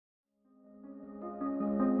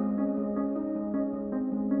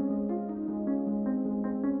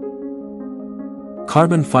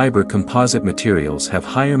Carbon fiber composite materials have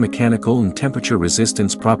higher mechanical and temperature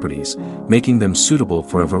resistance properties, making them suitable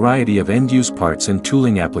for a variety of end-use parts and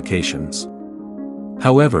tooling applications.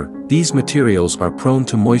 However, these materials are prone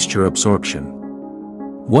to moisture absorption.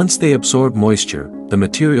 Once they absorb moisture, the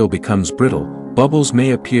material becomes brittle, bubbles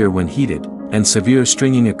may appear when heated, and severe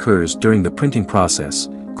stringing occurs during the printing process,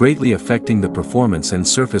 greatly affecting the performance and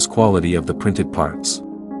surface quality of the printed parts.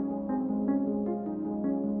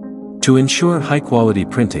 To ensure high-quality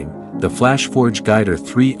printing, the Flashforge Guider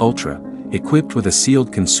 3 Ultra, equipped with a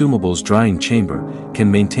sealed consumables drying chamber, can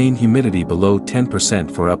maintain humidity below 10%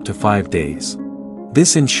 for up to 5 days.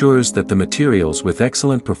 This ensures that the materials with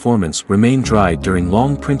excellent performance remain dry during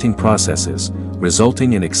long printing processes,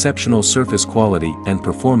 resulting in exceptional surface quality and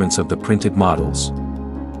performance of the printed models.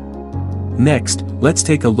 Next, let's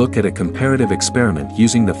take a look at a comparative experiment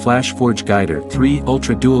using the Flashforge Guider 3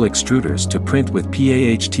 Ultra dual extruders to print with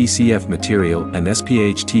PAHTCF material and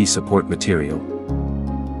SPHT support material.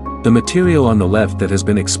 The material on the left that has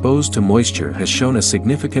been exposed to moisture has shown a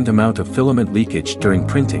significant amount of filament leakage during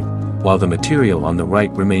printing, while the material on the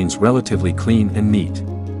right remains relatively clean and neat.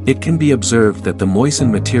 It can be observed that the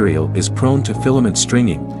moistened material is prone to filament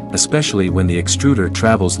stringing, especially when the extruder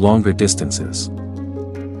travels longer distances.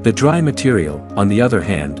 The dry material, on the other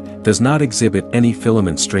hand, does not exhibit any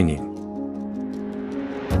filament stringing.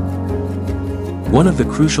 One of the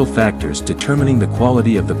crucial factors determining the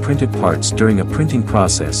quality of the printed parts during a printing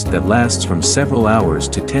process that lasts from several hours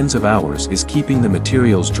to tens of hours is keeping the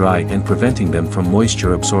materials dry and preventing them from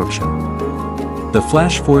moisture absorption. The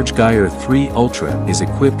Flashforge Guider 3 Ultra is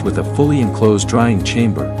equipped with a fully enclosed drying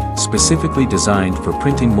chamber, specifically designed for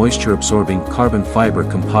printing moisture-absorbing carbon fiber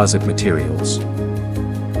composite materials.